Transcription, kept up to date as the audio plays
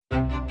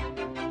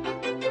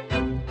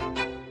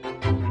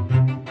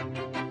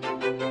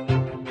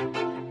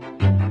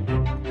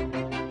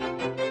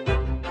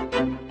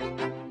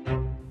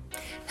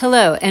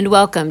Hello, and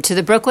welcome to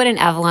the Brookwood and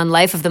Avalon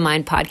Life of the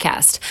Mind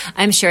podcast.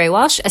 I'm Sherry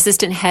Walsh,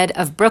 Assistant Head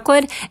of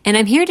Brookwood, and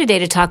I'm here today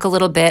to talk a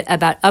little bit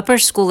about upper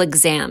school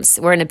exams.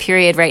 We're in a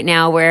period right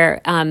now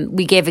where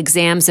we gave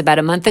exams about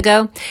a month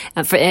ago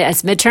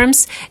as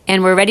midterms,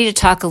 and we're ready to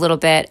talk a little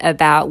bit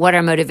about what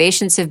our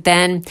motivations have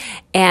been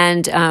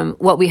and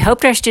what we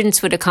hoped our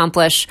students would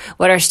accomplish,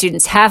 what our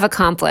students have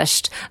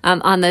accomplished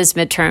on those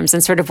midterms,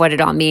 and sort of what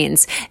it all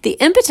means. The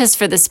impetus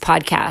for this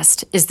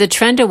podcast is the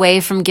trend away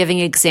from giving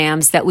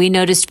exams that we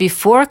noticed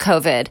before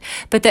COVID,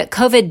 but that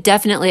COVID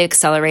definitely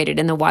accelerated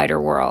in the wider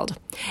world.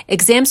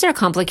 Exams are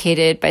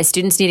complicated by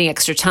students needing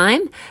extra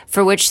time,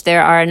 for which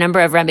there are a number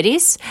of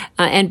remedies,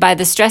 and by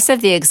the stress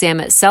of the exam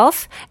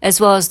itself,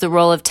 as well as the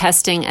role of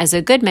testing as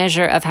a good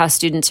measure of how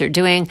students are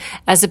doing,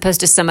 as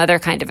opposed to some other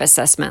kind of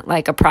assessment,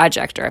 like a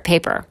project or a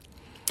paper.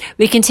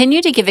 We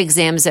continue to give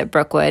exams at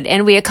Brookwood,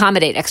 and we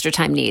accommodate extra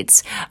time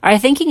needs. Our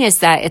thinking is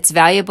that it's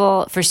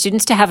valuable for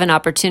students to have an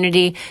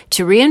opportunity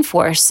to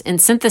reinforce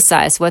and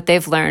synthesize what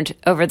they've learned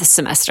over the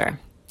semester.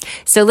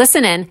 So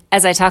listen in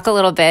as I talk a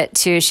little bit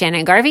to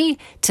Shannon Garvey,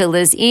 to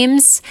Liz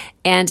Eames,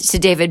 and to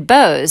David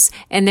Booz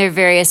and their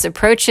various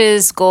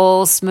approaches,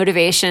 goals,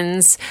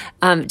 motivations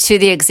to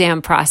the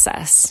exam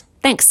process.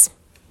 Thanks.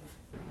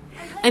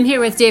 I'm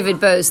here with David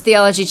Booz,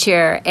 theology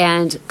chair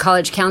and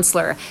college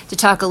counselor, to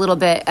talk a little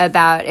bit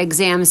about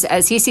exams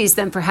as he sees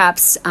them,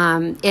 perhaps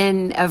from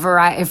a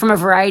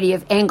variety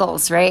of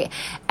angles, right?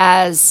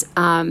 As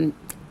a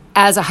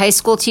high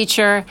school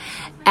teacher,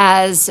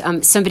 as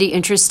somebody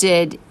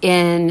interested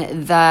in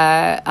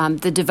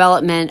the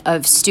development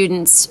of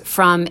students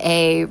from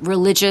a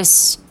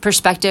religious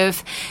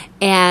perspective,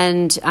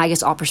 and I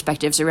guess all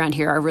perspectives around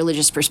here are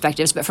religious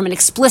perspectives, but from an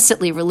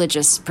explicitly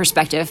religious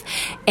perspective,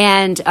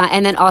 and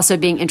then also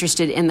being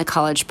interested in the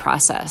college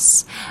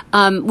process.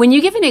 When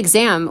you give an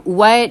exam,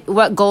 what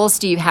goals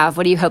do you have?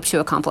 What do you hope to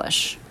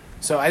accomplish?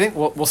 So I think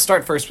we'll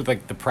start first with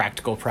like the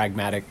practical,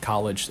 pragmatic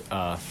college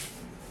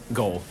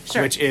goal,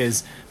 Sure. Which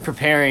is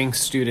preparing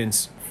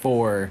students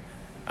for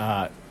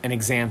an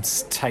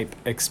exams type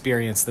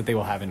experience that they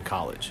will have in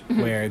college,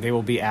 mm-hmm. where they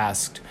will be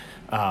asked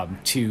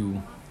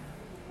to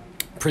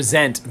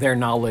present their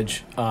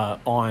knowledge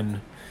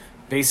on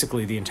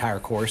basically the entire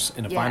course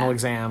in a final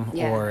exam,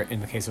 or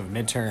in the case of a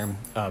midterm,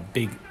 a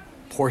big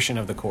portion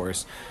of the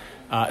course.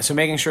 So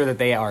making sure that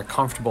they are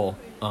comfortable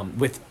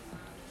with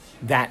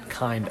that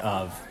kind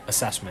of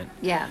assessment.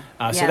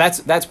 So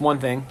that's one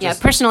thing.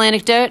 Personal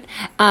anecdote.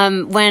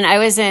 When I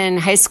was in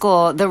high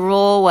school, the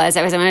rule was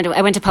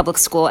I went to public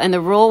school, and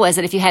the rule was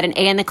that if you had an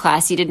A in the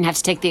class, you didn't have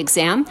to take the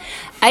exam.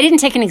 I didn't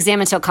take an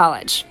exam until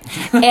college,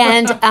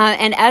 and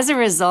as a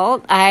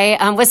result,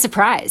 I was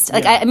surprised.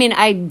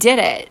 I did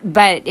it,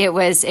 but it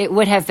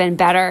would have been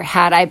better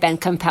had I been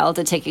compelled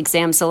to take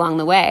exams along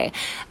the way.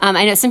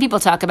 I know some people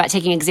talk about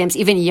taking exams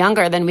even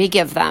younger than we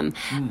give them,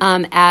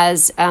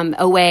 as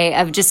a way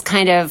of just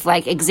kind of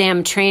like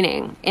exam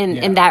training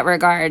in that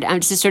regard,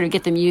 just to sort of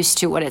get them used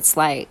to what it's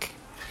like.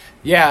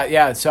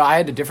 So I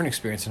had a different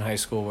experience in high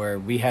school where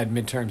we had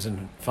midterms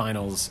and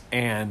finals,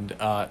 and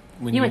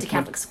when you went to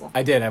Catholic school.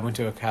 I did. I went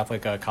to a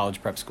Catholic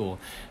college prep school,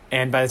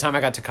 and by the time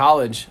I got to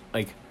college,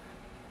 like,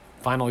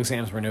 final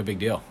exams were no big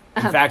deal.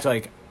 In fact,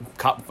 like,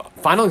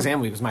 final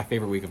exam week was my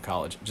favorite week of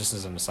college, just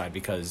as an aside,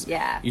 because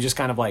you just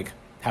kind of like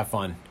have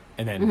fun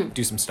and then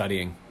do some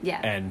studying.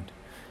 And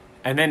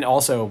then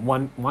also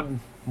one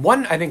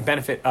I think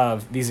benefit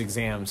of these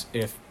exams,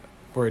 if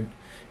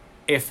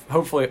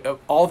hopefully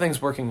all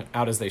things working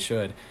out as they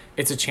should,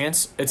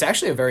 it's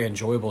actually a very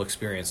enjoyable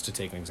experience to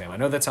take an exam. I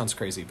know that sounds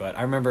crazy, but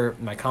I remember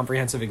my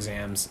comprehensive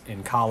exams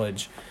in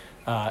college,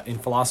 in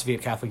philosophy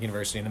at Catholic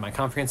University, and then my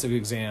comprehensive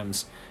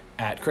exams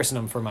at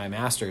Christendom for my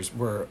master's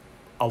were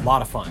a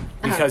lot of fun,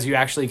 because you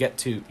actually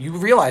you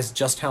realize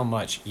just how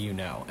much you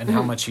know and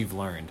how much you've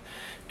learned.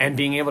 And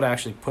being able to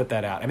actually put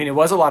that out. I mean, it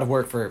was a lot of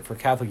work for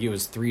Catholic U. It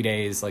was 3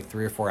 days, like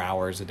 3 or 4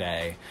 hours a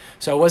day.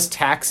 So it was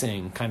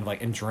taxing, kind of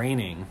like, and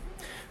draining,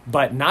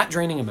 but not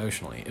draining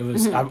emotionally. It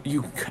was,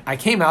 I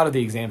came out of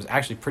the exams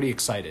actually pretty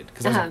excited,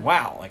 because I was like,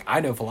 wow, like,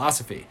 I know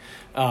philosophy.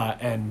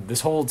 And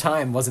this whole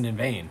time wasn't in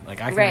vain.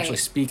 Like, I can actually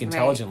speak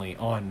intelligently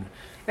on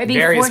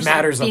various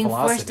matters of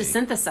philosophy. Being forced to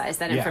synthesize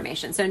that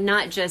information. So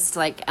not just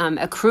like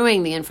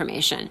accruing the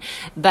information,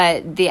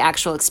 but the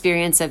actual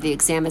experience of the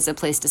exam as a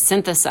place to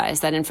synthesize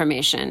that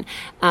information.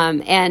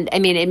 And I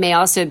mean, it may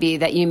also be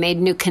that you made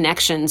new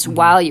connections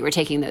while you were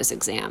taking those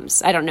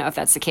exams. I don't know if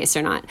that's the case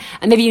or not.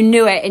 Maybe you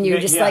knew it and you were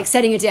just like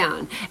setting it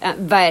down.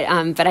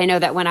 But I know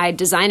that when I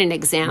design an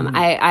exam,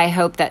 I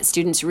hope that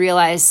students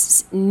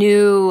realize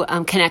new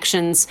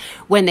connections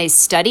when they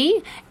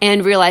study,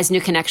 and realize new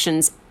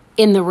connections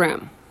in the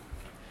room.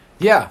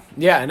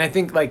 And I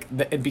think like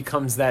it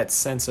becomes that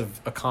sense of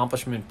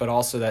accomplishment, but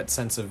also that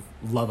sense of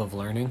love of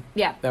learning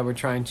that we're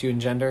trying to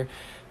engender.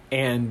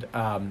 And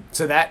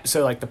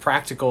so like the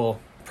practical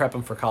prep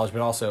them for college,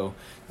 but also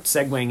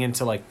segueing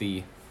into like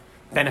the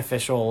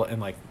beneficial and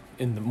like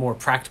in the more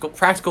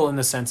practical in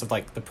the sense of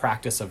like the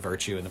practice of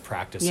virtue and the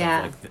practice of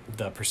like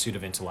the pursuit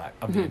of the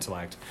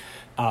intellect,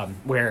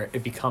 where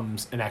it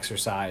becomes an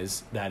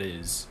exercise that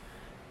is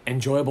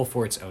enjoyable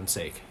for its own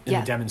sake, in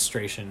Yeah. the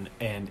demonstration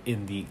and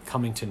in the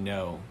coming to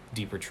know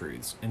deeper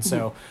truths. And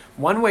so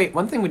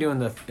one thing we do in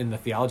the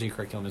theology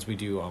curriculum is we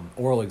do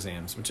oral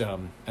exams, which I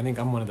think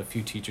I'm one of the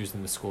few teachers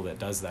in the school that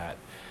does that.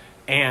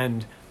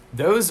 And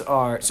those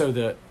are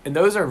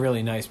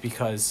really nice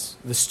because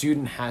the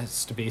student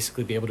has to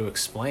basically be able to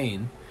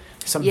explain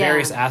some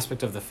various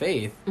aspect of the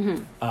faith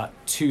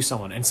to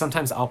someone. And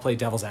sometimes I'll play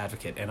devil's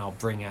advocate and I'll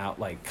bring out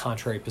like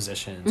contrary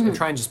positions or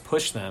try and just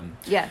push them.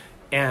 Yeah.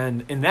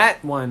 And in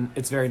that one,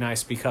 it's very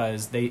nice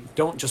because they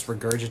don't just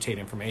regurgitate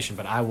information,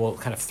 but I will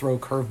kind of throw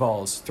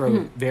curveballs,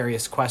 throw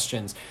various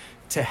questions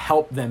to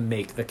help them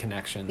make the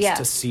connections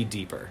to see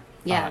deeper.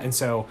 Yeah. And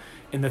so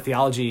in the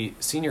theology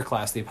senior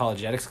class, the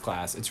apologetics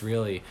class,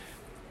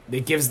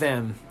 it gives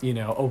them,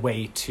 a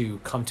way to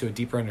come to a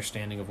deeper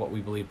understanding of what we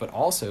believe, but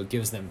also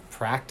gives them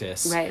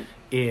practice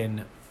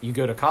in, you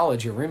go to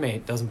college, your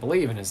roommate doesn't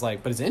believe and is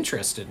like, but is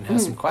interested and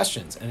has some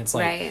questions. And it's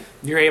like,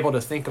 you're able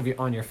to think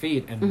on your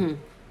feet and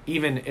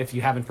even if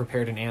you haven't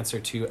prepared an answer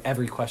to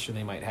every question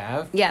they might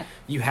have,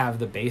 you have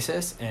the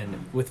basis.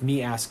 And with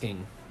me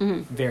asking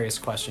various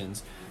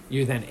questions,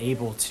 you're then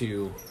able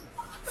to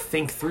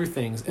think through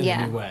things in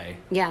a new way.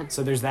 Yeah.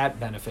 So there's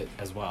that benefit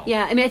as well.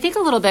 Yeah. I mean, I think a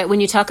little bit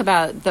when you talk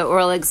about the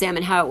oral exam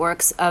and how it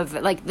works, of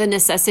like the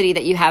necessity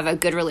that you have a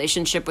good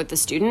relationship with the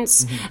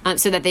students,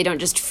 so that they don't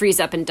just freeze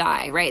up and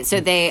die, right?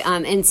 So they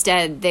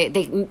instead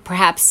they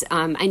perhaps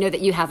I know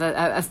that you have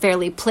a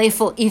fairly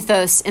playful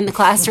ethos in the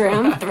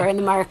classroom, throwing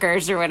the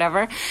markers or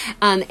whatever,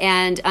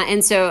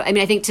 and so I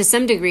mean I think to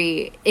some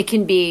degree it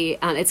can be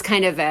it's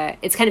kind of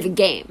a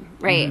game,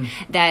 right?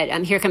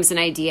 That here comes an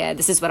idea.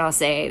 This is what I'll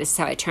say. This is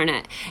how I turn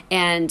it.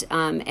 And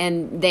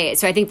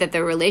so I think that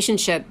the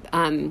relationship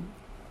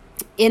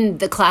in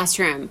the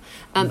classroom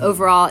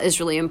overall is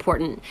really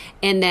important.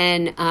 And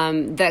then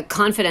the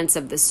confidence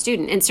of the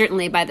student. And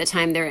certainly by the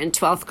time they're in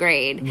 12th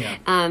grade,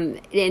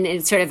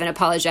 in sort of an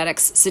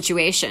apologetics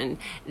situation,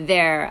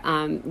 they're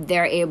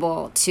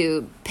able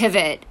to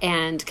pivot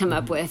and come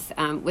up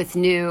with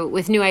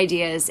new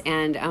ideas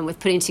and with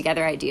putting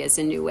together ideas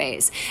in new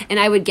ways. And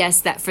I would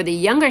guess that for the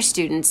younger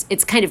students,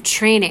 it's kind of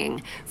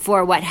training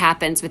for what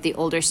happens with the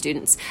older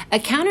students. A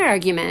counter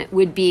argument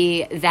would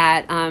be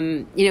that,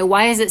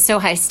 why is it so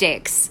high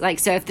stakes? Like,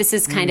 so if this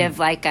is kind of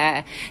like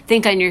a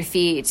think on your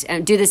feet,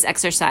 do this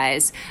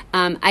exercise,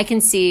 I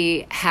can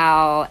see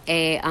how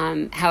a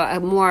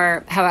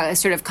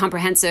sort of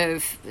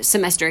comprehensive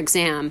semester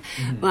exam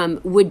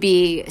would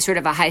be sort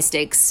of a high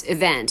stakes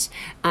event.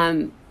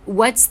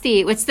 What's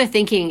the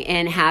thinking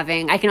in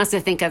having? I can also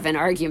think of an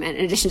argument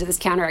in addition to this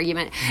counter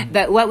argument.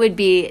 But what would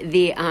be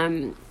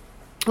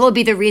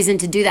the reason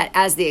to do that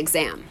as the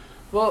exam?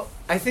 Well,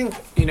 I think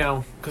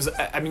because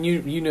I mean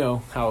you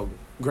know how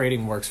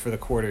grading works for the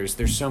quarters.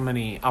 There's so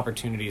many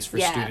opportunities for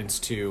students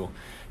to,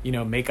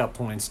 make up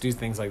points, do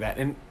things like that,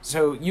 and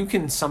so you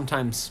can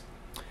sometimes.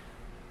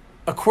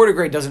 A quarter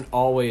grade doesn't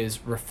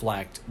always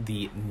reflect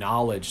the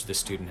knowledge the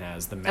student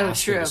has, the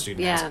mastery the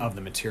student has of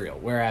the material.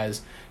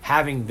 Whereas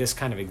having this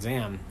kind of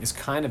exam is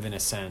kind of, in a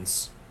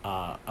sense,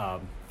 a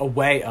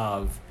way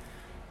of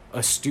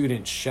a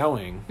student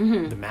showing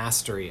the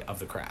mastery of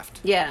the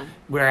craft. Yeah.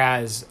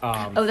 Whereas,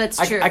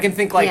 that's true. I can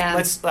think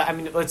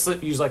let's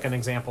use like an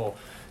example.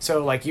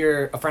 So like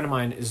a friend of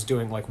mine is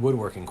doing like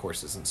woodworking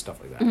courses and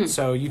stuff like that.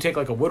 So you take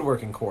like a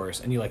woodworking course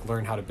and you like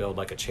learn how to build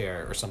like a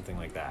chair or something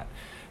like that.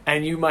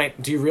 And you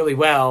might do really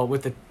well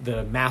with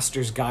the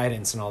master's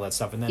guidance and all that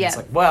stuff. And then it's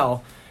like,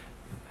 well,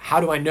 how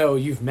do I know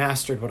you've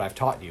mastered what I've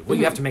taught you? Well,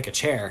 you have to make a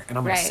chair and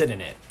I'm going to sit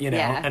in it,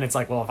 And it's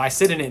like, well, if I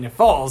sit in it and it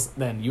falls,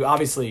 then you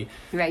obviously,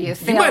 you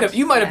might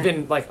have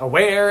been like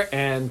aware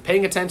and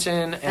paying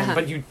attention,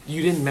 but you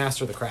didn't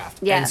master the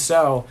craft. Yeah. And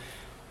so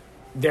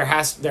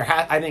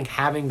I think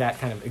having that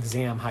kind of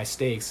exam high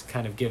stakes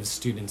kind of gives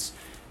students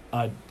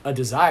a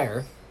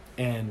desire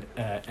and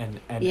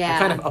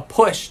kind of a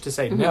push to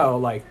say no,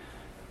 like,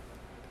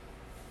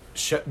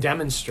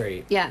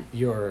 demonstrate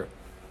your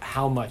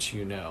how much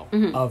you know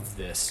of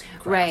this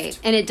craft. Right,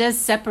 and it does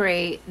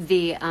separate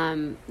the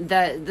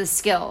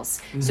skills.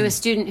 So a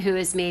student who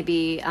is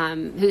maybe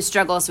who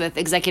struggles with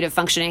executive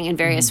functioning in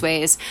various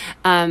ways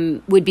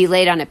would be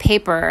laid on a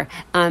paper,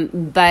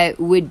 but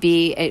would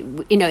be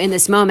in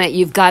this moment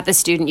you've got the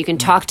student, you can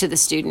talk to the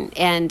student,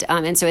 and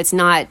so it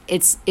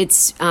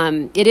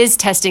is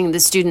testing the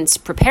student's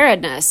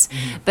preparedness,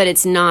 but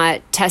it's not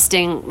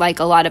testing like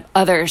a lot of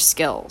other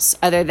skills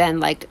other than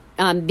like.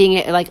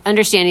 Being like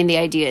understanding the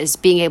ideas,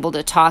 being able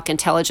to talk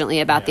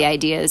intelligently about the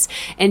ideas,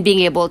 and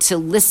being able to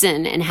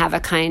listen and have a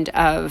kind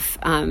of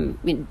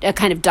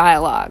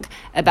dialogue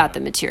about the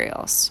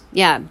materials.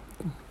 Yeah.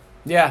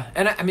 Yeah,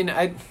 and I mean,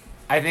 I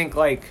think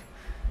like,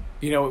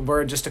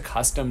 we're just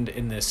accustomed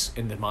in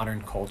the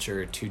modern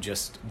culture to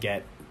just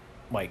get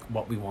like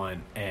what we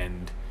want,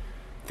 and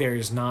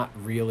there's not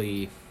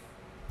really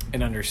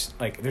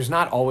there's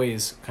not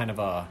always kind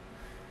of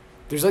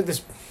there's like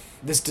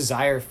this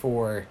desire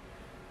for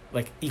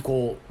like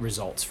equal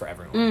results for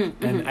everyone.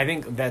 And I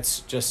think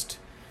that's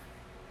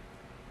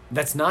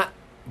not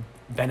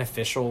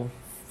beneficial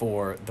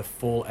for the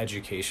full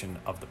education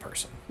of the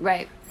person.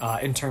 Right.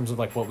 In terms of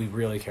like what we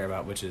really care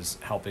about, which is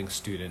helping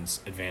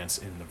students advance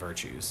in the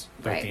virtues,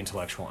 both Right. the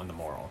intellectual and the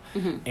moral.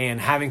 And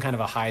having kind of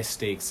a high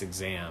stakes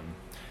exam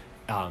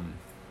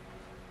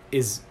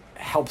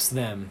helps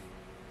them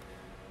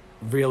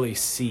really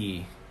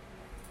see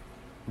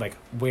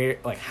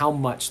how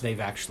much they've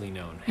actually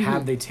known.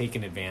 Have they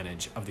taken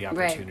advantage of the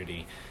opportunity?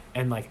 Right.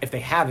 And like if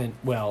they haven't,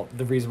 well,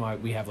 the reason why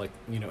we have like,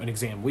 you know, an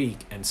exam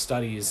week and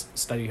study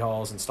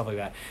halls and stuff like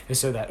that is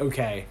so that,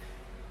 okay,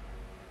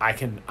 I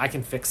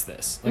can fix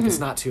this. Like it's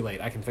not too late.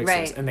 I can fix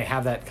this. And they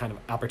have that kind of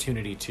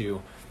opportunity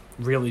to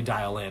really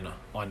dial in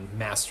on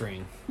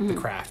mastering the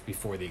craft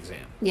before the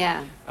exam.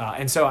 Yeah.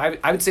 And so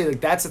I would say like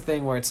that's a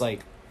thing where it's like,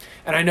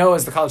 and I know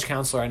as the college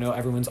counselor, I know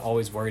everyone's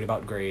always worried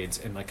about grades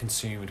and like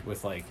consumed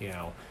with like, you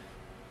know,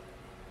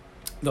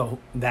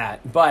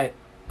 but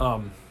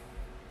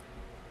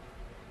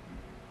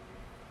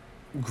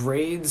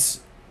grades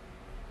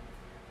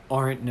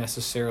aren't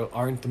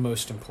the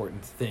most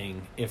important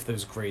thing if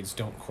those grades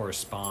don't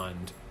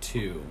correspond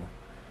to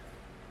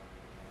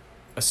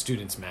a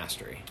student's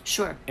mastery.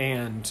 Sure.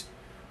 And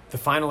the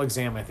final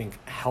exam, I think,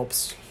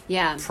 helps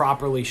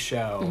properly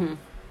show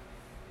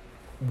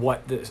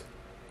what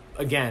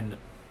again,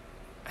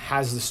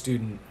 has the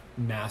student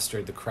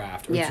mastered the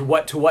craft,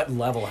 or to what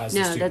level has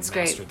the student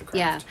mastered the craft?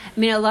 Yeah, I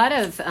mean, a lot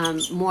of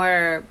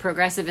more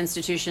progressive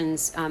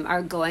institutions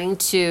are going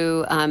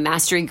to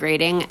mastery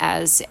grading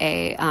as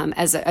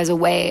a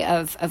way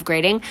of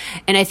grading,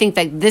 and I think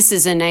that this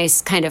is a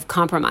nice kind of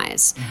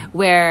compromise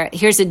where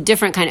here's a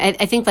different kind.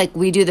 I think like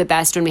we do the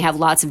best when we have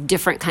lots of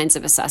different kinds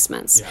of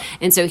assessments,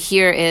 and so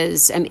here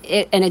is an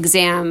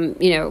exam.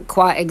 You know,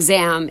 qua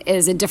exam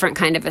is a different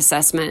kind of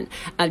assessment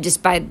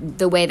just by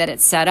the way that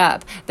it's set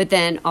up, but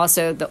then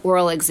also the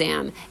oral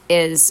exam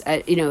is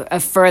a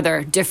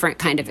further different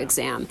kind of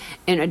exam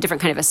and a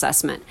different kind of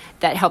assessment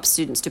that helps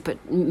students to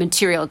put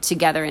material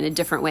together in a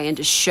different way and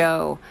to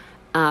show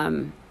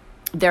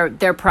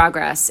their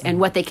progress and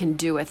what they can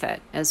do with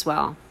it as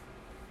well.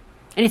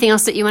 Anything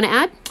else that you want to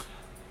add?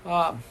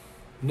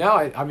 No,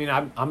 I mean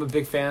I'm a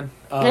big fan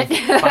of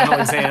final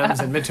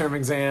exams and midterm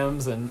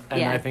exams, and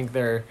I think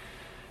they're,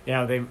 you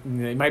know,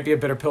 they might be a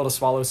bitter pill to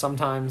swallow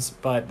sometimes,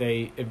 but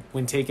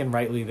when taken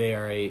rightly, they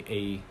are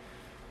a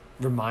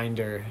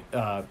reminder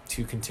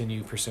to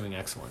continue pursuing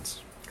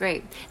excellence.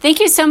 Great. Thank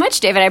you so much,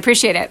 David. I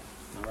appreciate it.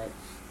 All right.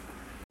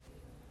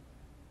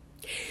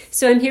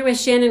 So I'm here with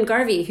Shannon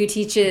Garvey, who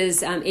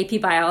teaches AP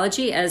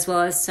Biology as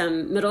well as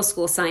some middle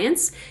school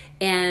science.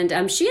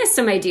 And she has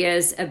some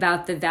ideas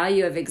about the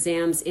value of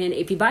exams in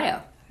AP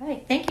Bio. All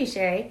right. Thank you,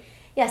 Sherry.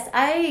 Yes,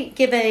 I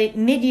give a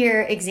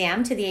mid-year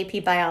exam to the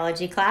AP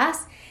Biology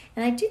class,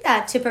 and I do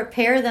that to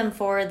prepare them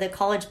for the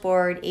College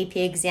Board AP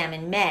exam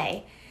in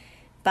May.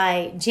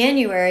 By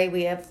January,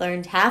 we have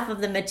learned half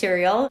of the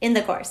material in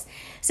the course.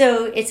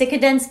 So it's a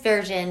condensed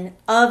version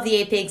of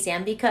the AP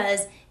exam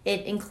because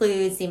it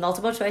includes the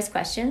multiple choice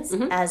questions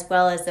as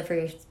well as the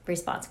free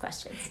response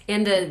questions.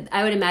 And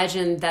I would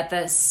imagine that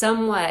the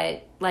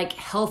somewhat like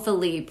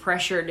healthily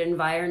pressured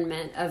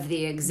environment of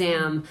the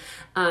exam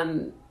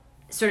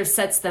sort of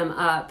sets them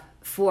up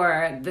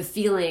for the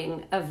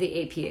feeling of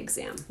the AP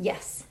exam.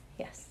 Yes.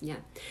 Yeah.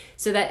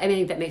 So I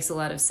think that makes a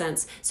lot of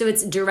sense. So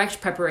it's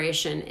direct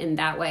preparation in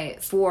that way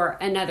for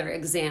another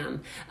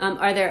exam.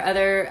 Are there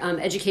other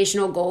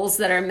educational goals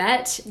that are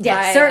met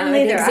by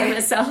certainly the there exam are.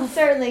 itself?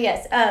 Certainly,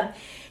 yes.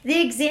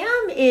 The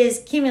exam is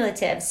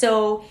cumulative.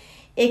 So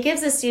it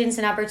gives the students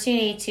an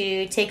opportunity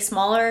to take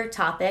smaller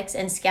topics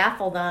and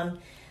scaffold them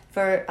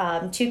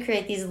to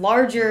create these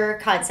larger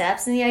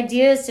concepts. And the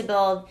idea is to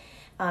build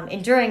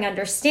enduring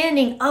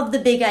understanding of the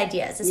big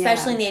ideas,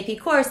 especially in the AP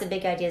course, the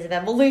big ideas of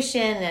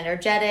evolution,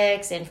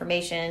 energetics,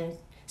 information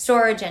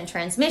storage, and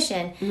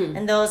transmission,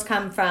 and those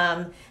come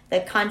from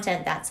the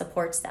content that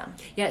supports them.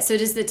 Yeah. So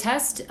does the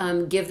test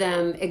give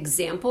them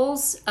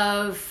examples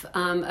of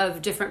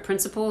different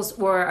principles,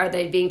 or are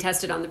they being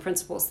tested on the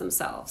principles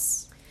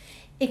themselves?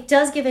 It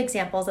does give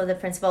examples of the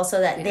principles so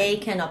that they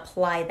can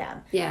apply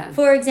them. Yeah.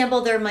 For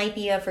example, there might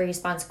be a free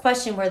response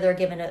question where they're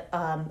given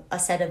a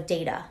set of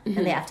data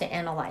and they have to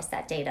analyze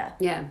that data.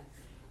 Yeah.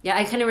 Yeah,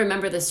 I kind of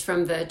remember this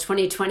from the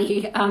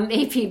 2020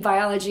 AP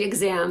biology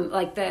exam,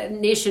 like the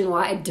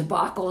nationwide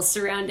debacle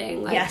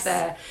surrounding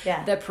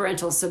the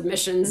parental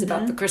submissions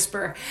about the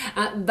CRISPR.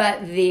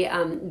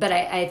 But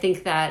I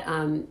think that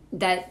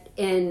that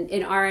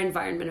in our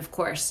environment, of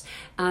course,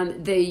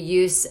 the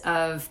use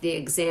of the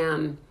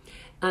exam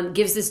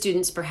gives the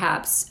students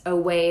perhaps a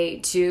way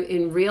to,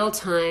 in real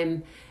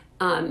time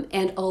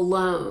and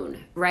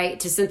alone, right,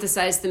 to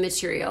synthesize the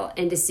material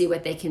and to see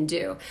what they can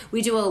do.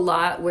 We do a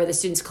lot where the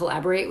students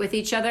collaborate with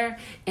each other,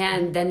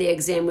 and then the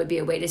exam would be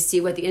a way to see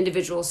what the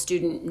individual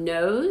student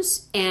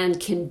knows and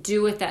can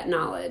do with that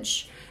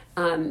knowledge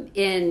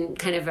in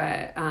kind of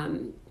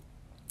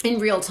in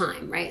real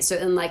time, right? So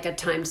in like a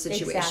timed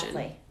situation.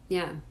 Exactly.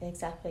 Yeah.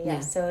 Exactly,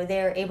 yes. Yeah. So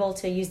they're able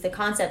to use the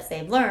concepts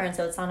they've learned,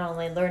 so it's not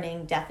only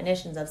learning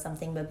definitions of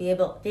something, but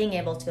being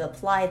able to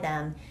apply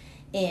them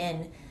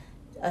in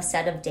a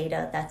set of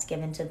data that's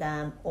given to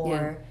them,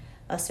 or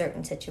a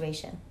certain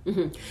situation.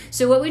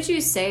 So what would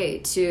you say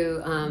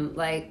to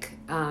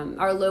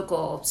our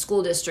local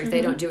school district?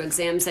 They don't do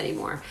exams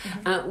anymore.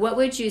 What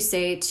would you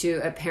say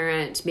to a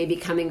parent maybe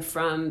coming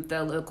from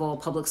the local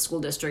public school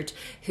district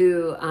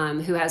who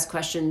has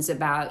questions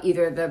about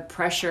either the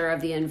pressure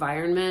of the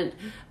environment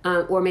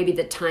or maybe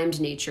the timed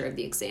nature of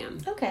the exam?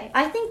 Okay,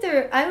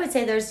 I would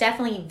say there's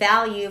definitely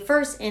value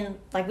first in,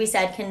 like we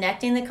said,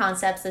 connecting the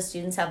concepts the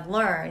students have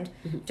learned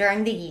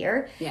during the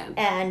year,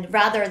 and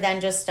rather than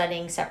just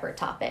studying separate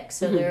topics.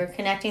 So they're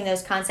connecting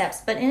those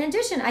concepts. But in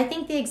addition, I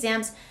think the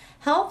exams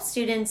help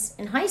students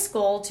in high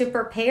school to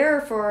prepare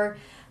for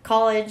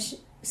college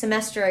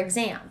semester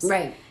exams.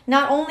 Right.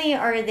 Not only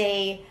are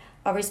they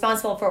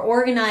responsible for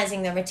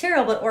organizing their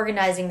material, but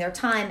organizing their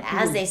time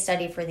as they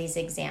study for these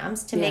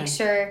exams to make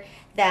sure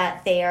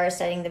that they are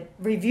studying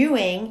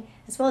reviewing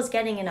as well as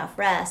getting enough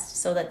rest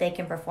so that they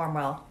can perform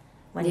well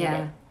when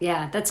needed.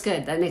 Yeah, that's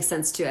good. That makes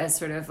sense too, as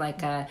sort of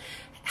like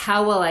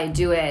how will I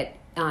do it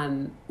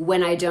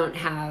when I don't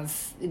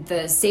have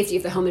the safety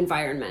of the home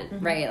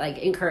environment, right? Like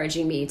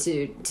encouraging me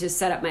to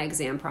set up my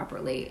exam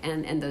properly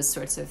and those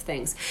sorts of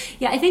things.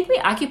 Yeah, I think we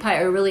occupy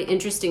a really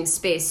interesting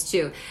space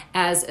too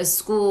as a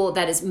school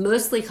that is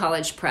mostly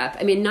college prep.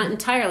 I mean, not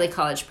entirely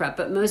college prep,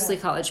 but mostly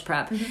college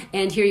prep.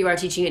 And here you are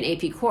teaching an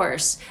AP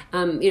course,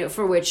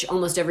 for which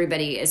almost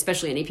everybody,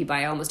 especially in AP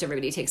Bio, almost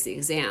everybody takes the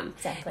exam.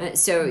 Exactly.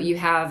 So you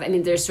have,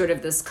 there's sort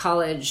of this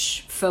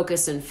college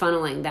focus and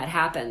funneling that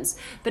happens.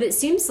 But it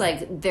seems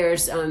like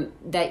there's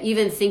that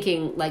even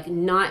thinking like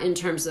not in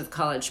terms of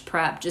college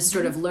prep, just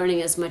sort of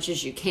learning as much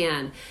as you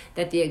can,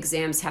 that the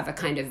exams have a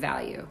kind of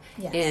value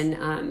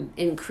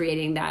in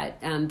creating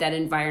that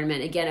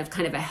environment, again, of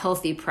kind of a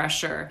healthy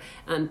pressure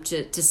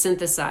to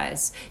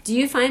synthesize. Do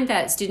you find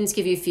that students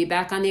give you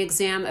feedback on the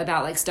exam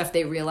about like stuff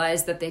they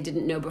realized that they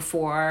didn't know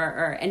before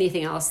or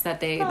anything else that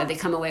they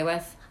come away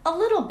with? A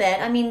little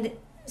bit.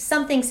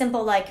 Something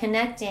simple like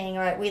connecting,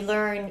 right? We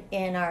learn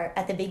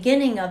at the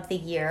beginning of the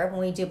year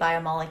when we do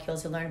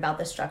biomolecules, we learn about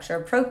the structure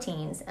of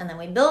proteins, and then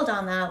we build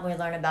on that. We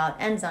learn about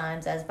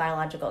enzymes as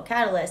biological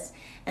catalysts,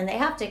 and they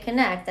have to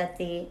connect that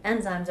the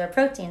enzymes are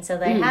proteins, so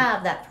they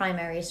have that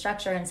primary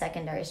structure and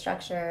secondary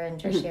structure and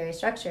tertiary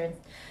structure,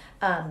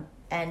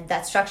 and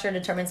that structure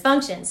determines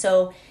function.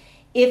 So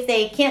if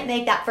they can't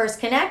make that first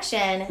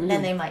connection,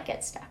 then they might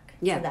get stuck.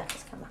 Yeah. So that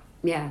just come up.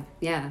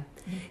 Yeah.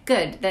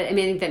 Good. I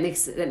think that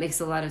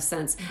makes a lot of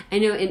sense. I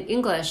know in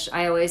English,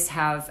 I always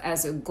have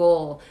as a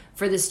goal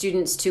for the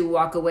students to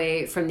walk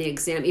away from the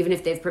exam, even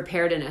if they've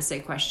prepared an essay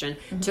question,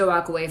 to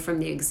walk away from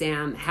the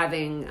exam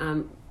having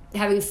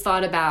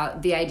thought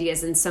about the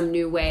ideas in some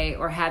new way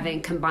or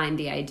having combined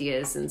the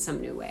ideas in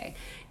some new way.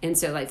 And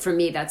so, like, for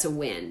me, that's a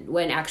win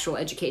when actual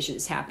education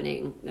is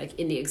happening, like,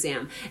 in the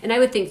exam. And I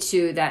would think,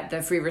 too, that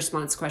the free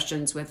response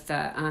questions with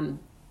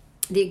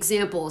the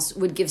examples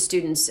would give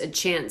students a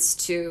chance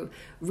to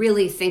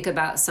really think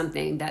about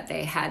something that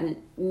they hadn't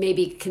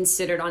maybe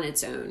considered on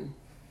its own.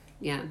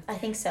 Yeah. I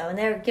think so. And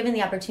they're given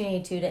the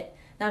opportunity to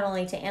not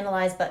only to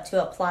analyze, but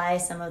to apply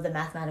some of the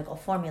mathematical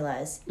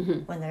formulas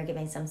when they're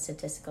giving some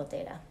statistical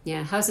data.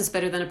 Yeah. How is this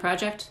better than a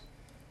project?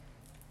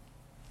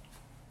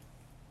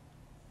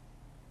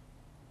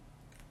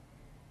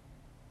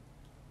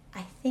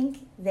 I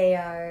think they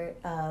are...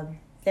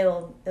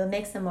 it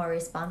makes them more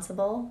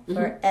responsible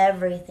for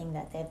everything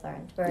that they've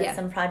learned. Whereas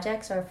some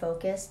projects are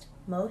focused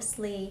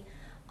mostly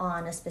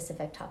on a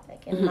specific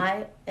topic.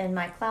 In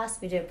my class,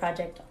 we do a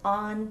project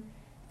on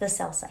the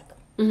cell cycle.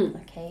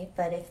 Okay,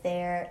 but if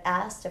they're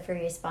asked a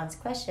free response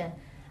question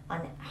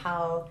on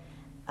how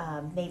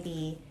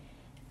maybe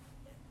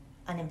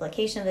an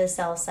implication of the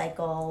cell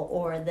cycle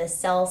or the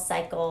cell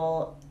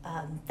cycle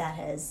that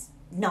it's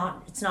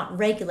not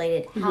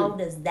regulated, how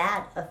does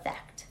that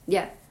affect?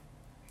 Yeah.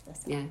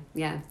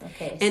 Yeah.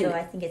 Okay, so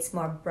I think it's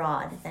more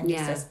broad than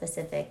just a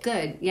specific.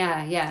 Good.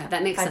 Yeah.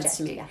 That makes project, sense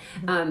to me.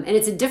 And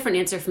it's a different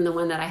answer from the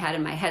one that I had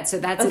in my head. So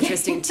that's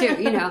interesting too.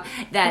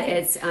 That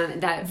it's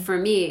that for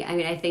me.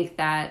 I think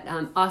that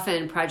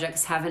often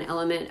projects have an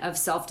element of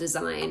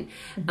self-design,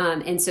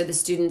 and so the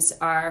students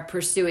are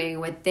pursuing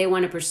what they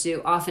want to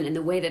pursue often in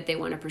the way that they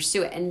want to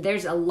pursue it. And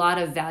there's a lot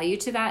of value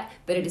to that,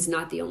 but it is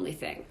not the only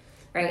thing.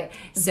 Right.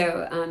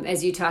 So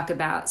as you talk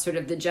about sort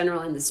of the general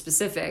and the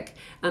specific,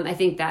 I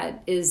think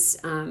that is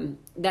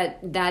that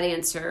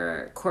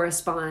answer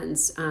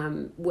corresponds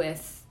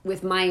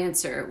with my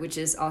answer, which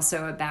is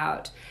also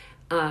about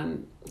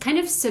kind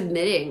of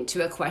submitting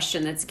to a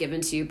question that's given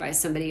to you by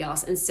somebody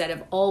else instead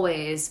of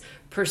always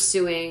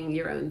pursuing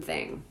your own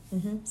thing.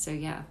 So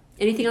yeah.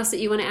 Anything else that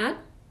you want to add?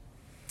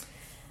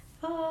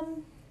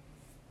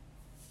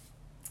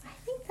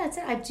 That's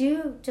it. I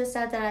do just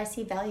add that I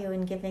see value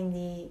in giving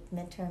the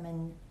midterm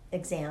and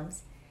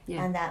exams,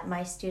 and that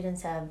my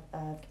students have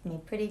given me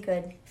pretty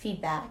good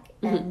feedback.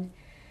 And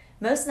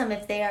most of them,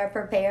 if they are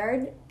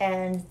prepared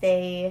and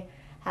they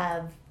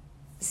have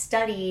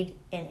studied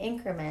in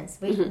increments,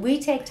 we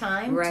take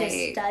time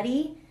to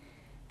study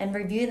and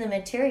review the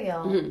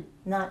material,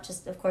 not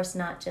just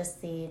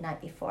the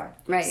night before.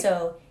 Right.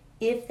 So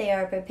if they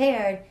are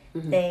prepared,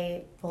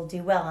 they will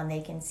do well, and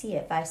they can see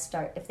it.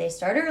 If they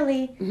start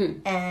early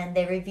and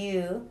they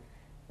review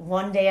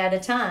one day at a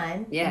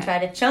time and try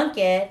to chunk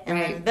it and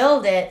then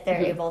build it,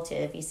 they're able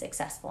to be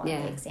successful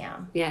in the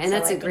exam. Yeah, and so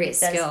that's a great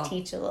skill. It does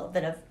teach a little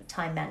bit of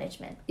time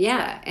management.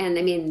 Yeah, and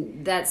I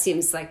mean, that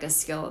seems like a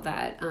skill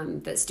that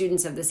that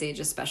students of this age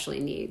especially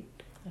need.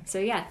 So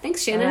yeah,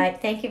 thanks, Shannon. All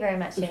right, thank you very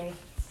much, Sherry.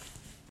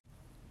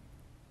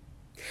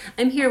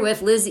 I'm here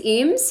with Liz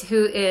Eames,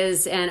 who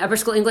is an upper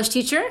school English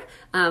teacher,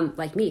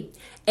 like me,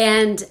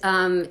 and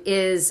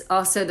is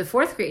also the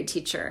 4th grade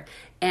teacher.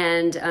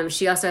 And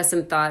she also has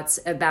some thoughts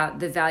about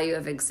the value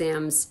of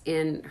exams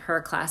in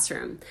her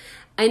classroom.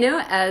 I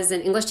know as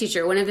an English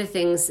teacher, one of the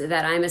things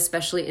that I'm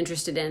especially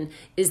interested in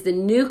is the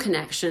new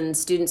connections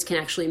students can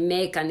actually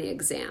make on the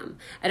exam.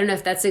 I don't know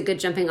if that's a good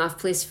jumping off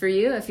place for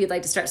you, if you'd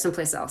like to start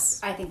someplace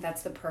else. I think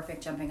that's the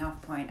perfect jumping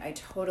off point. I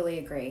totally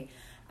agree.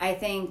 I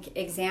think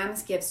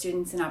exams give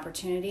students an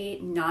opportunity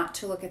not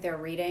to look at their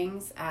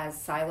readings as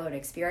siloed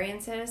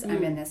experiences.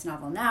 I'm in this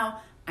novel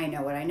now, I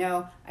know what I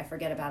know, I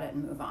forget about it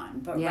and move on.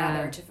 But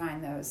rather to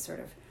find those sort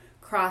of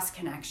cross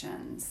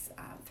connections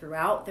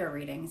throughout their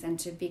readings, and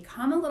to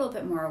become a little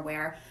bit more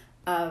aware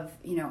of,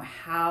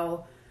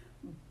 how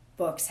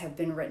books have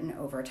been written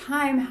over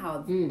time, how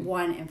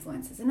one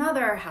influences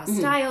another, how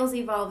styles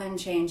evolve and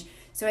change.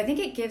 So I think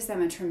it gives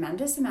them a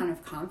tremendous amount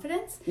of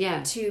confidence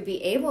to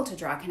be able to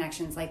draw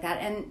connections like that.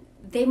 And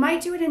they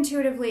might do it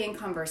intuitively in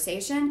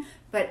conversation,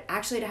 but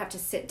actually to have to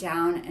sit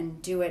down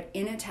and do it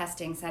in a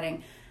testing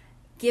setting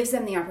gives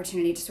them the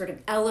opportunity to sort of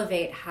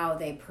elevate how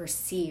they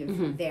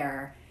perceive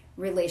their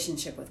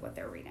relationship with what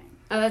they're reading.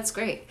 Oh, that's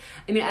great.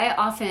 I mean, I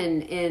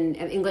often, in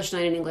English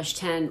 9 and English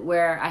 10,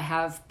 where I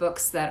have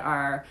books that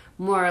are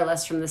more or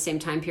less from the same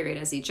time period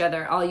as each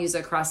other, I'll use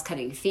a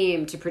cross-cutting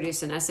theme to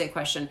produce an essay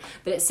question.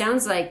 But it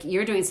sounds like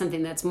you're doing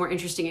something that's more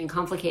interesting and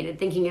complicated,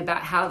 thinking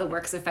about how the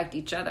works affect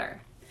each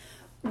other.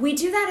 We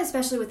do that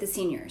especially with the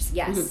seniors,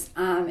 yes.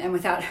 And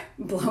without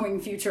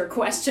blowing future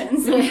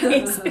questions in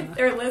case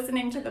they're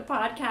listening to the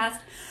podcast,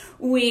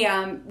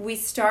 we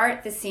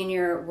start the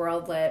senior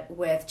World Lit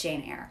with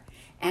Jane Eyre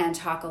and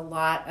talk a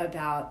lot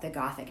about the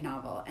Gothic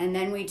novel. And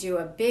then we do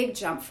a big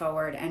jump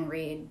forward and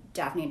read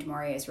Daphne du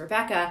Maurier's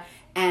Rebecca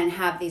and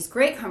have these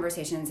great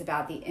conversations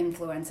about the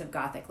influence of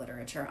Gothic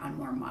literature on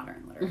more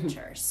modern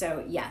literature.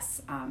 So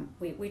yes,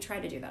 we try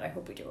to do that. I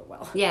hope we do it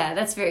well. Yeah,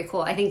 that's very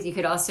cool. I think you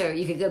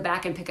could go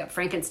back and pick up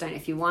Frankenstein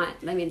if you want.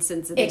 I mean,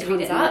 since it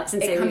comes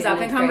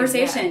up in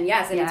conversation,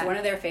 yes, and it's one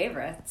of their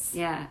favorites.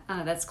 Yeah,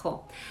 oh, that's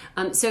cool.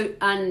 So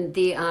on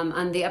the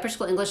upper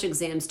school English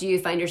exams, do you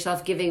find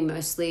yourself giving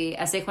mostly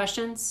essay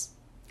questions?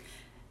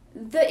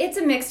 It's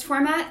a mixed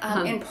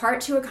format, in part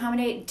to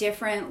accommodate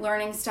different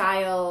learning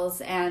styles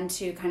and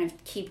to kind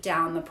of keep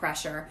down the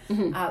pressure.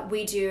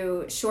 We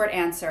do short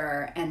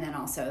answer and then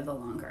also the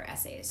longer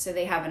essays. So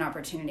they have an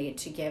opportunity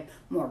to give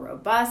more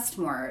robust,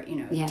 more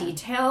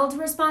detailed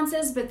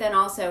responses, but then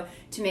also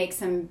to make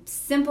some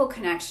simple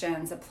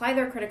connections, apply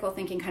their critical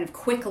thinking kind of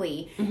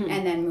quickly,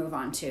 and then move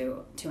on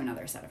to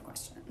another set of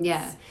questions.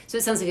 Yeah. So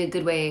it sounds like a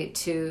good way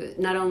to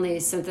not only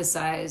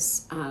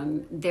synthesize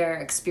their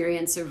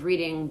experience of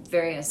reading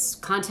various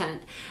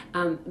content,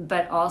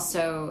 but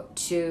also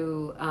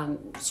to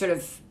sort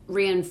of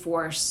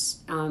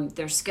reinforce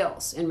their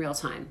skills in real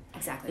time.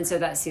 Exactly. And so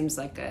that seems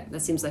like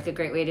a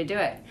great way to do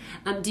it.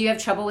 Do you have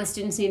trouble with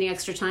students needing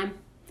extra time?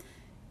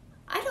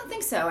 I don't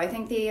think so. I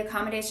think the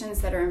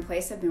accommodations that are in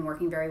place have been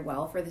working very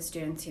well for the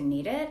students who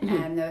need it,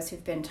 and those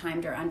who've been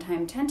timed or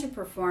untimed tend to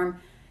perform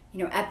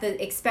at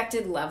the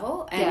expected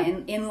level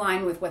and in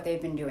line with what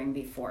they've been doing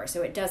before.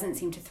 So it doesn't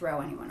seem to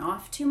throw anyone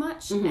off too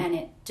much, and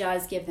it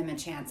does give them a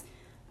chance,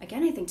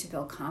 again, I think, to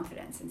build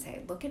confidence and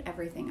say, look at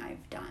everything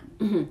I've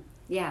done.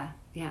 Yeah.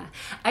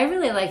 I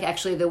really like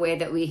actually the way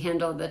that we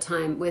handle the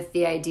time with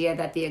the idea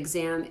that the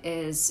exam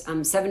is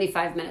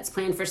 75 minutes,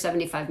 planned for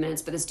 75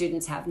 minutes, but the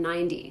students have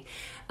 90.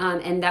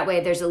 And that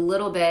way there's a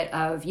little bit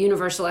of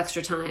universal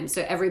extra time,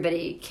 so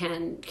everybody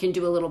can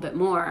do a little bit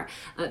more.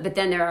 But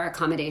then there are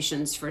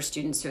accommodations for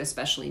students who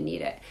especially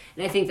need it.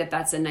 And I think that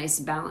that's a nice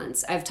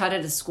balance. I've taught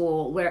at a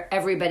school where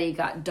everybody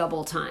got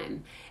double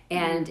time.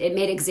 And it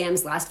made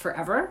exams last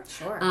forever.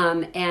 Sure.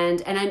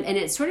 And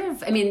it's sort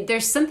of, I mean,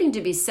 there's something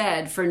to be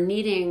said for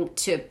needing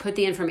to put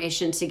the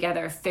information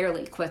together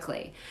fairly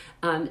quickly,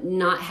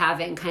 not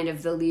having kind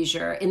of the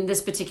leisure in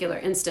this particular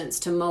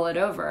instance to mull it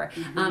over.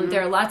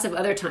 There are lots of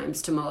other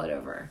times to mull it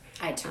over.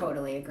 I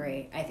totally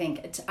agree. I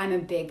think I'm a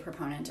big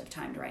proponent of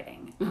timed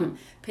writing,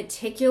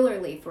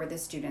 particularly for the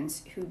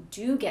students who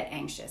do get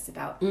anxious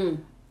about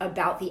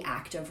the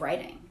act of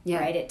writing,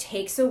 right? It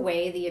takes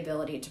away the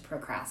ability to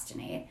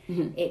procrastinate.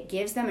 It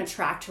gives them a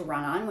track to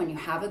run on when you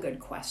have a good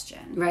question.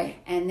 Right.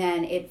 And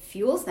then it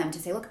fuels them to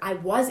say, look, I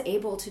was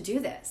able to do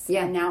this.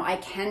 Yeah. And now I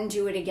can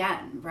do it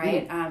again,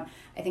 right?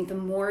 I think the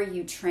more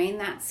you train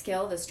that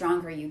skill, the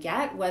stronger you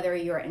get, whether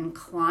you're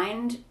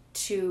inclined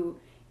to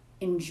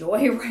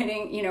enjoy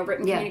writing,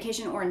 written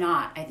communication or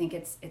not. I think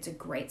it's a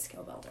great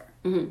skill builder.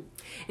 And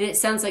it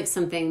sounds like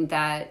something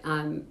that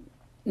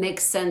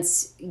makes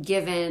sense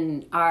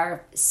given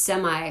our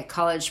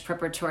semi-college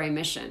preparatory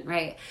mission,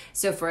 right?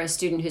 So for a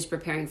student who's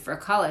preparing for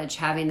college,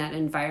 having that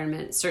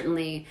environment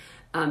certainly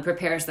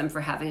prepares them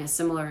for having a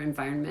similar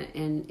environment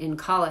in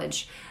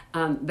college.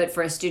 But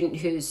for a student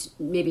who's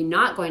maybe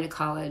not going to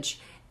college,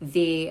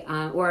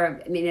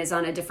 is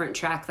on a different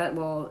track that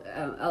will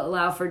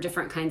allow for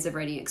different kinds of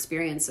writing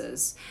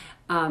experiences.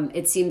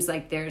 It seems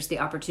like there's the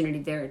opportunity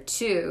there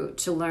too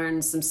to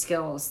learn some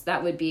skills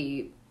that would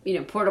be,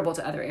 portable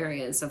to other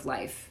areas of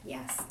life.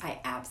 Yes,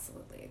 I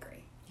absolutely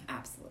agree.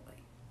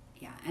 Absolutely.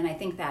 Yeah. And I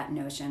think that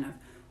notion of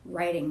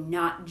writing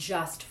not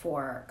just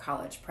for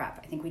college prep,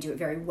 I think we do it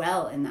very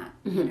well in that,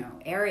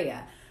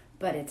 area,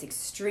 but it's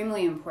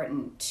extremely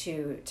important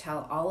to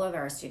tell all of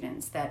our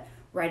students that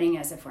writing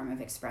as a form of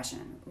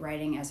expression,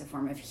 writing as a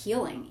form of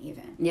healing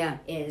even,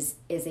 is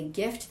a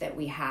gift that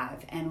we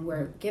have, and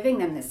we're giving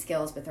them the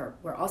skills, but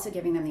we're also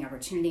giving them the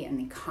opportunity and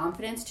the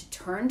confidence to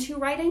turn to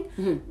writing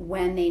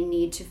when they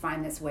need to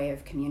find this way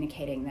of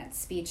communicating that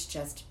speech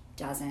just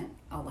doesn't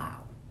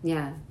allow.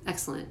 Yeah,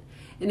 excellent.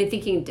 And I'm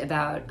thinking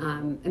about,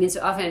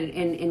 so often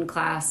in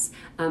class,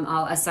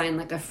 I'll assign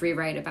like a free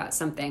write about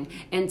something,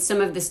 and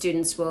some of the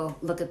students will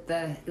look at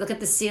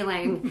the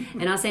ceiling,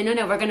 and I'll say, no,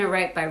 we're going to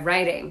write by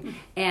writing,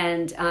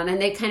 and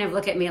they kind of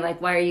look at me like,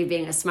 why are you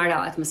being a smart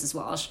aleck, Mrs.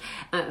 Walsh?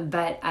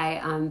 But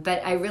I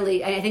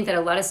think that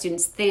a lot of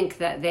students think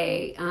that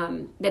they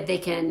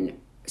can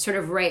sort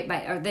of write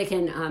by, or they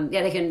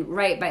can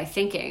write by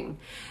thinking,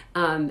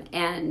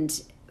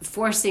 and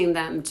forcing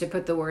them to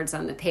put the words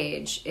on the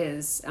page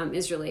is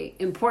really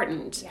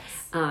important. Yes.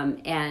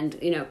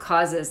 And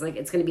causes, like,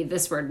 it's going to be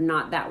this word,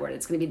 not that word.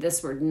 It's going to be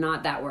this word,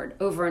 not that word,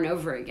 over and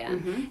over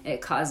again.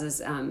 It causes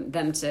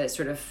them to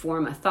sort of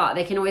form a thought.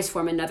 They can always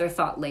form another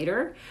thought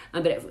later,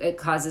 but it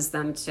causes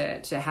them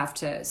to have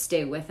to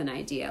stay with an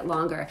idea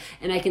longer.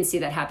 And I can see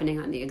that happening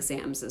on the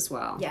exams as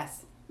well.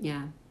 Yes.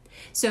 Yeah.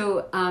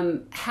 So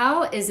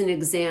how is an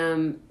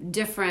exam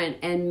different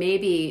and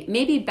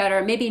maybe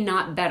better, maybe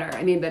not better,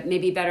 but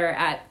maybe better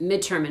at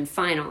midterm and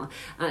final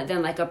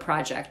than like a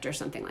project or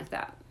something like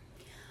that?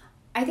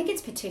 I think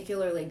it's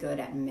particularly good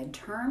at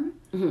midterm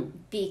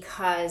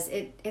because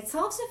it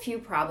solves a few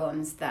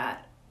problems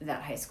that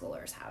high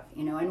schoolers have,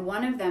 and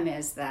one of them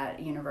is that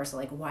universal,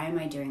 like, why am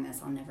I doing this?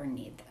 I'll never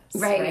need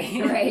this.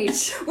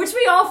 Right. Which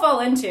we all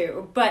fall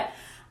into, but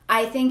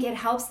I think it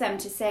helps them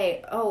to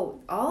say, oh,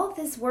 all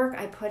this work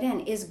I put in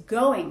is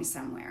going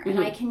somewhere, and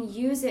I can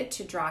use it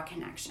to draw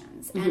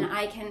connections, and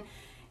I can,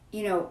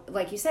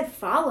 like you said,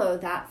 follow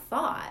that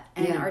thought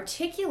and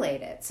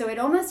articulate it. So it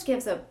almost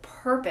gives a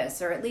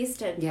purpose, or at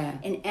least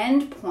an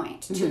end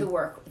point to the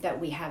work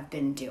that we have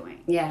been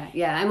doing. Yeah.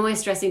 I'm always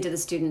stressing to the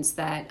students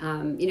that,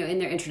 in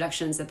their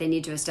introductions, that they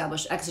need to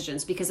establish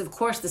exigence, because of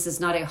course this is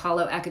not a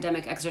hollow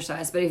academic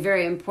exercise, but a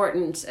very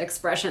important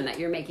expression that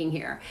you're making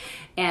here.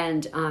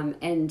 And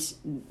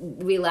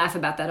we laugh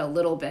about that a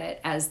little bit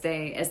as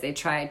they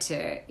try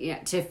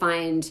to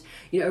find,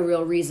 a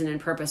real reason and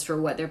purpose for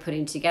what they're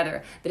putting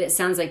together. But it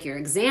sounds like your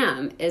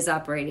exam is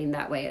operating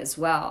that way as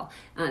well,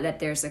 that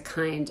there's a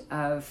kind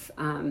of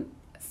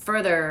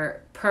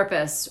further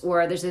purpose,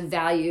 or there's a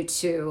value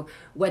to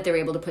what they're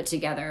able to put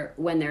together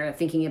when they're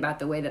thinking about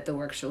the way that the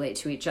works relate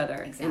to each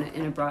other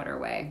in a broader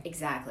way.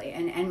 Exactly.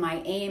 And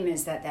my aim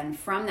is that then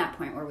from that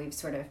point where we've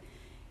sort of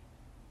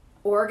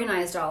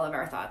organized all of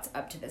our thoughts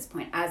up to this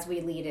point, as we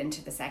lead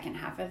into the second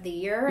half of the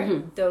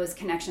year, those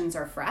connections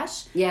are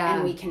fresh,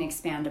 and we can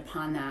expand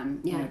upon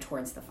them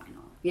towards the final.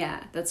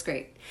 Yeah, that's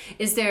great.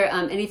 Is there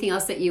anything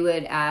else that you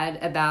would add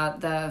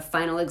about the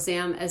final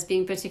exam as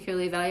being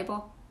particularly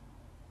valuable?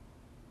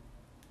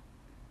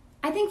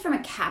 I think from a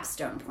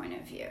capstone point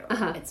of view,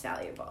 it's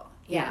valuable.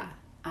 Yeah.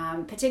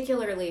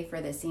 Particularly for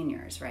the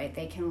seniors, right?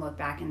 They can look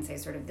back and say,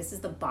 sort of, this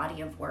is the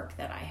body of work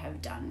that I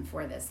have done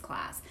for this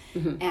class.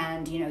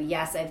 And,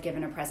 yes, I've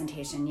given a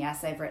presentation.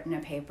 Yes, I've written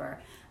a paper.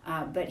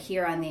 But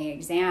here on the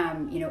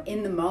exam,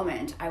 in the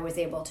moment, I was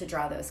able to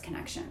draw those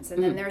connections.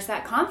 And then there's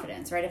that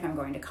confidence, right? If I'm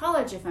going to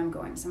college, if I'm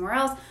going somewhere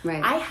else,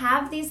 I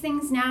have these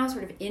things now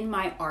sort of in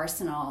my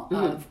arsenal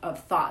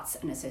of thoughts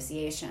and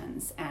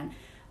associations. And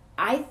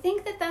I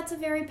think that that's a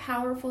very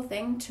powerful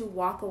thing to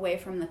walk away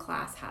from the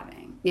class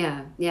having.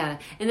 Yeah.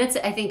 And that's,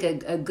 I think,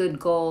 a good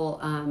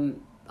goal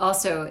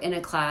also in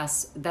a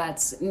class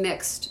that's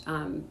mixed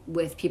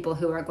with people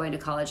who are going to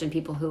college and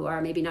people who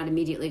are maybe not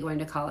immediately going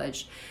to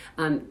college,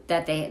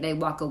 that they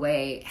walk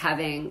away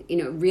having,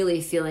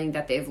 really feeling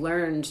that they've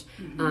learned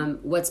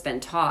what's been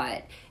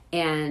taught,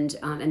 and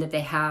that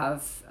they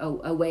have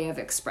a way of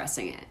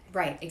expressing it.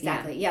 Right,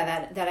 exactly.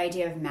 Yeah, that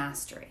idea of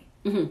mastery.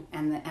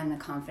 And the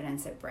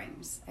confidence it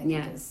brings, I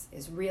think,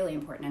 is really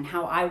important, and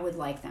how I would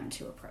like them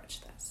to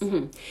approach this.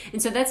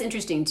 And so that's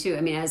interesting too.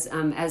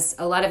 As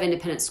a lot of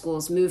independent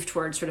schools move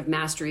towards sort of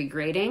mastery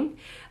grading,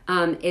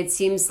 it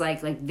seems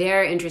like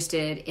they're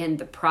interested in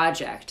the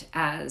project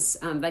as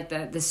like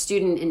the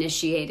student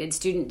initiated,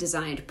 student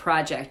designed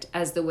project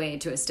as the way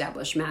to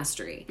establish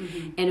mastery.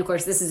 And of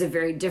course, this is a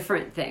very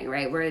different thing,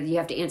 right? Where you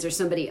have to answer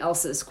somebody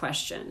else's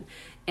question.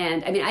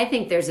 And I mean, I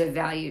think there's a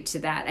value to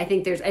that. I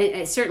think there's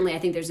certainly a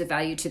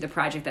value to the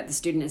project that the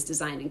student is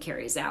designed and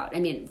carries out. I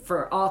mean,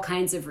 for all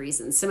kinds of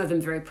reasons. Some of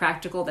them very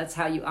practical. That's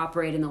how you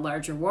operate in the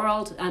larger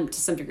world to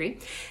some degree,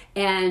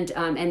 and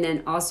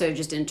then also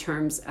just in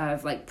terms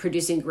of like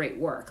producing great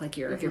work. Like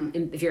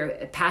if you're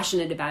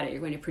passionate about it,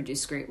 you're going to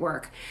produce great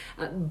work.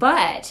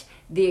 But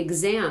the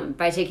exam,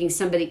 by taking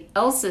somebody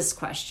else's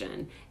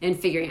question and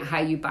figuring out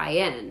how you buy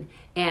in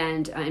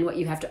and what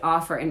you have to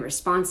offer in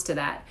response to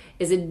that,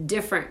 is a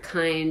different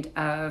kind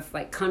of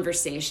like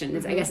conversation.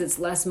 I guess it's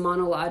less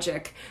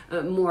monologic,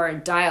 more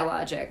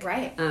dialogic,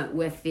 right?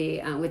 With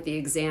the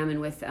exam and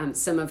with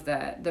some of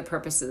the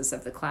purposes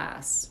of the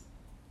class,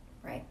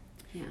 right?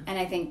 Yeah. And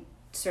I think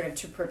sort of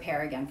to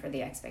prepare again for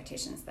the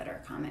expectations that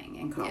are coming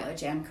in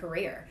college and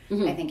career.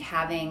 I think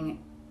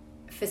having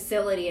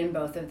facility in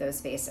both of those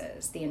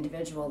spaces, the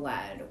individual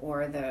led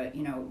or the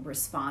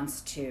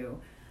response to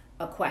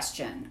a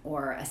question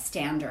or a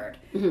standard,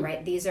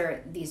 right? These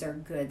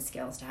are good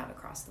skills to have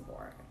across the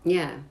board.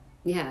 Yeah.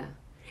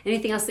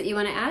 Anything else that you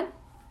want to add?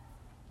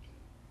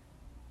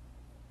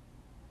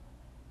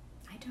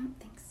 I don't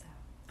think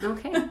so.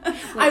 Okay.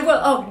 I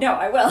will. Oh no,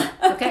 I will.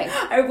 Okay.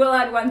 I will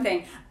add one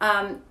thing.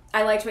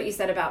 I liked what you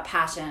said about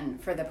passion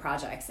for the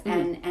projects,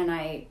 and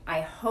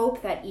I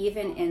hope that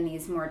even in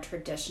these more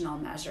traditional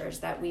measures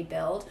that we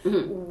build,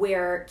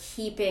 we're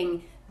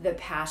keeping the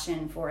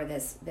passion for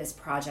this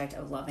project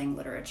of loving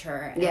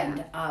literature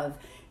and of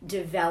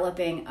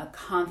developing a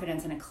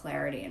confidence and a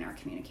clarity in our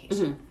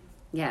communication.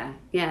 Yeah,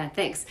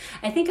 thanks.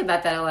 I think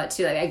about that a lot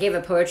too. Like I gave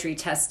a poetry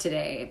test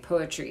today,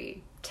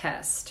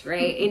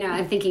 right?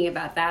 I'm thinking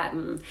about that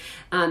and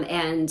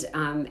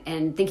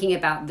thinking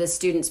about the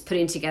students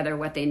putting together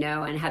what they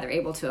know and how they're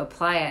able to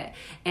apply it,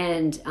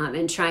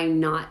 and trying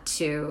not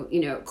to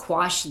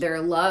quash their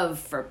love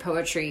for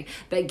poetry,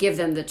 but give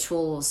them the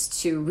tools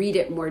to read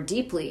it more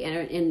deeply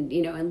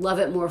and love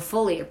it more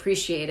fully,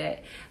 appreciate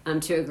it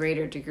to a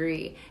greater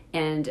degree.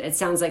 And it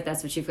sounds like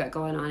that's what you've got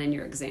going on in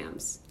your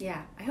exams.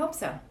 Yeah, I hope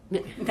so.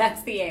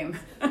 That's the aim.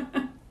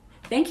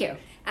 Thank you.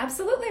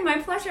 Absolutely, my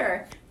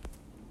pleasure.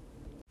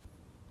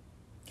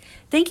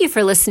 Thank you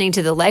for listening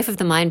to the Life of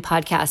the Mind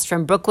podcast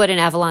from Brookwood and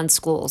Avalon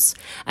Schools.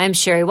 I'm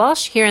Sherry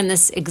Walsh here in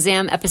this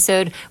exam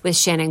episode with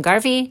Shannon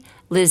Garvey,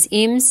 Liz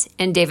Eames,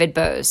 and David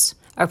Booz.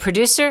 Our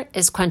producer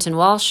is Quentin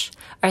Walsh.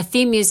 Our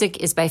theme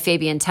music is by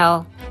Fabian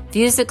Tell.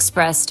 Views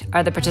expressed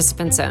are the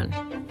participant's own.